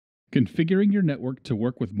Configuring your network to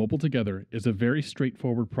work with MobileTogether is a very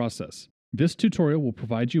straightforward process. This tutorial will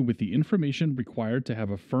provide you with the information required to have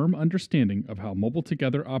a firm understanding of how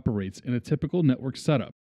MobileTogether operates in a typical network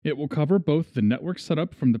setup. It will cover both the network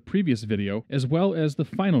setup from the previous video as well as the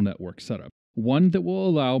final network setup, one that will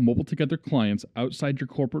allow MobileTogether clients outside your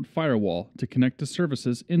corporate firewall to connect to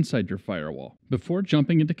services inside your firewall. Before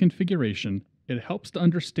jumping into configuration, it helps to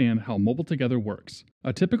understand how MobileTogether works.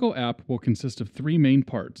 A typical app will consist of three main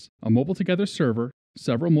parts: a MobileTogether server,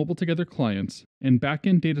 several MobileTogether clients, and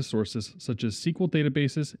backend data sources such as SQL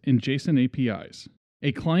databases and JSON APIs.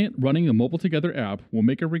 A client running a MobileTogether app will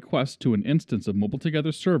make a request to an instance of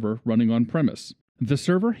MobileTogether server running on-premise. The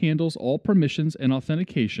server handles all permissions and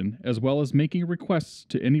authentication, as well as making requests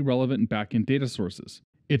to any relevant backend data sources.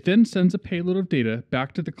 It then sends a payload of data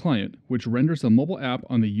back to the client, which renders a mobile app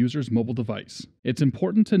on the user's mobile device. It's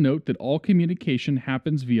important to note that all communication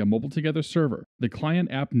happens via MobileTogether server. The client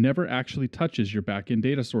app never actually touches your backend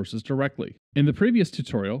data sources directly. In the previous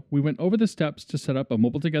tutorial, we went over the steps to set up a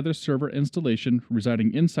MobileTogether server installation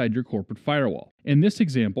residing inside your corporate firewall. In this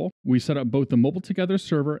example, we set up both the MobileTogether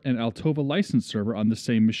server and Altova license server on the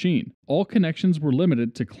same machine. All connections were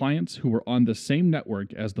limited to clients who were on the same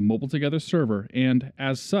network as the MobileTogether server, and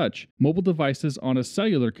as such, mobile devices on a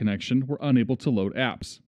cellular connection were unable to load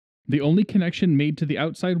apps. The only connection made to the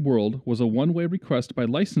outside world was a one-way request by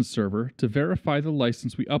license server to verify the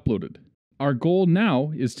license we uploaded. Our goal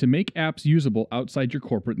now is to make apps usable outside your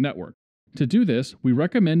corporate network. To do this, we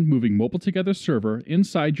recommend moving MobileTogether server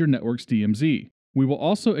inside your network's DMZ. We will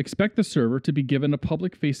also expect the server to be given a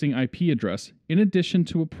public-facing IP address in addition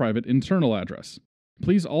to a private internal address.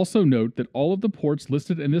 Please also note that all of the ports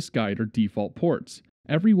listed in this guide are default ports.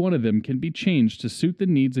 Every one of them can be changed to suit the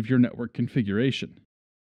needs of your network configuration.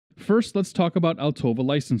 First, let's talk about Altova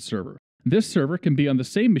license server. This server can be on the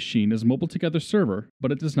same machine as MobileTogether server,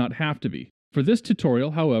 but it does not have to be. For this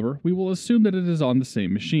tutorial, however, we will assume that it is on the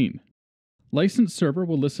same machine. License server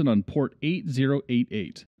will listen on port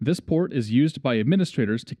 8088. This port is used by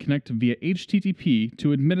administrators to connect via HTTP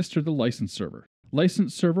to administer the license server.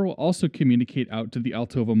 License server will also communicate out to the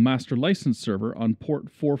Altova master license server on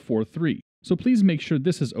port 443, so please make sure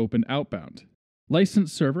this is open outbound.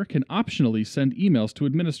 License server can optionally send emails to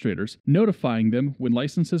administrators, notifying them when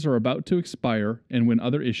licenses are about to expire and when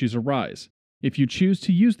other issues arise. If you choose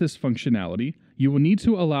to use this functionality, you will need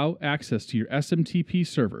to allow access to your SMTP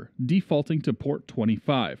server, defaulting to port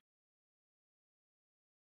 25.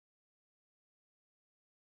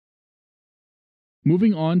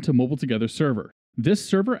 Moving on to MobileTogether server. This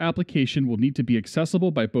server application will need to be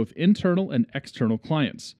accessible by both internal and external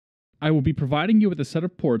clients. I will be providing you with a set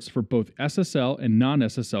of ports for both SSL and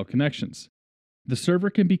non-SSL connections. The server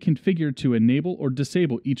can be configured to enable or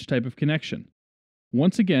disable each type of connection.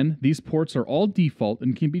 Once again, these ports are all default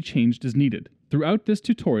and can be changed as needed. Throughout this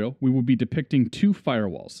tutorial, we will be depicting two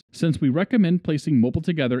firewalls. Since we recommend placing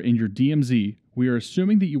MobileTogether in your DMZ, we are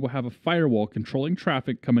assuming that you will have a firewall controlling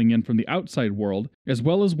traffic coming in from the outside world, as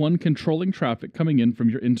well as one controlling traffic coming in from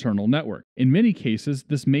your internal network. In many cases,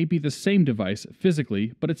 this may be the same device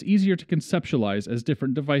physically, but it's easier to conceptualize as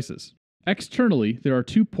different devices. Externally, there are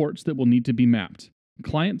two ports that will need to be mapped.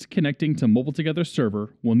 Clients connecting to MobileTogether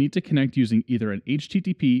server will need to connect using either an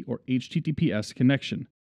HTTP or HTTPS connection.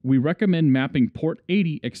 We recommend mapping port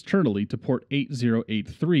 80 externally to port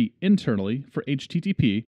 8083 internally for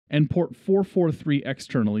HTTP, and port 443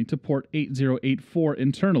 externally to port 8084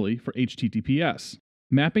 internally for HTTPS.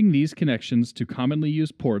 Mapping these connections to commonly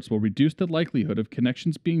used ports will reduce the likelihood of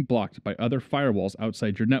connections being blocked by other firewalls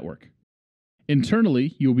outside your network.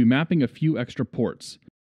 Internally, you will be mapping a few extra ports.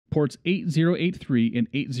 Ports 8083 and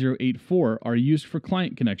 8084 are used for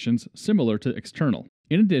client connections similar to external.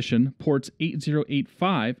 In addition, ports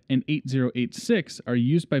 8085 and 8086 are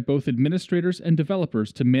used by both administrators and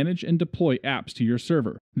developers to manage and deploy apps to your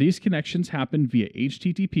server. These connections happen via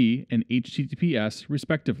HTTP and HTTPS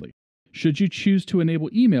respectively. Should you choose to enable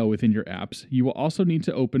email within your apps, you will also need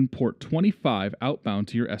to open port 25 outbound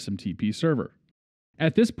to your SMTP server.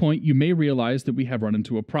 At this point, you may realize that we have run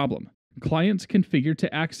into a problem. Clients configured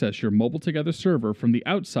to access your MobileTogether server from the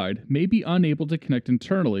outside may be unable to connect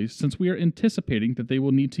internally since we are anticipating that they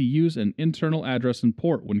will need to use an internal address and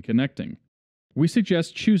port when connecting. We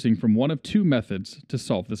suggest choosing from one of two methods to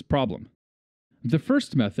solve this problem. The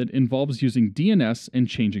first method involves using DNS and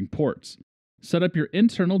changing ports. Set up your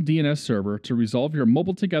internal DNS server to resolve your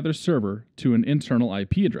MobileTogether server to an internal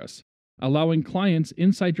IP address, allowing clients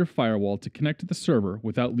inside your firewall to connect to the server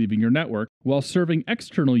without leaving your network, while serving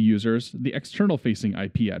external users the external-facing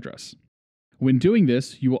IP address. When doing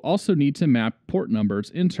this, you will also need to map port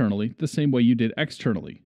numbers internally the same way you did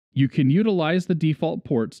externally. You can utilize the default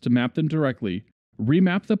ports to map them directly,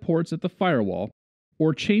 remap the ports at the firewall,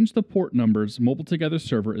 or change the port numbers MobileTogether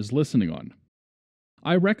server is listening on.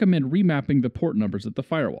 I recommend remapping the port numbers at the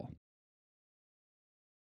firewall.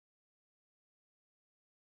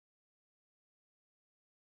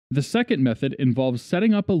 The second method involves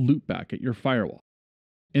setting up a loopback at your firewall.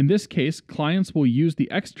 In this case, clients will use the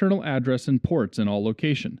external address and ports in all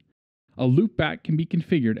location. A loopback can be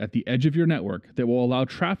configured at the edge of your network that will allow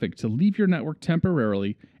traffic to leave your network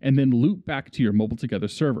temporarily and then loop back to your MobileTogether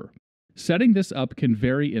server. Setting this up can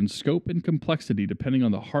vary in scope and complexity depending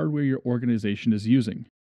on the hardware your organization is using.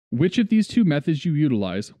 Which of these two methods you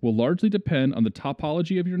utilize will largely depend on the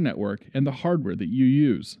topology of your network and the hardware that you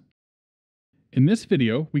use. In this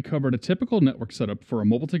video, we covered a typical network setup for a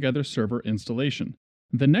MobileTogether server installation.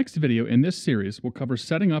 The next video in this series will cover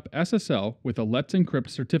setting up SSL with a Let's Encrypt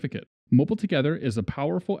certificate. MobileTogether is a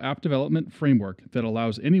powerful app development framework that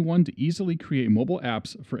allows anyone to easily create mobile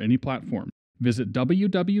apps for any platform. Visit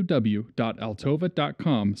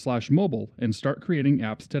www.altova.com/mobile and start creating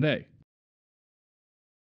apps today.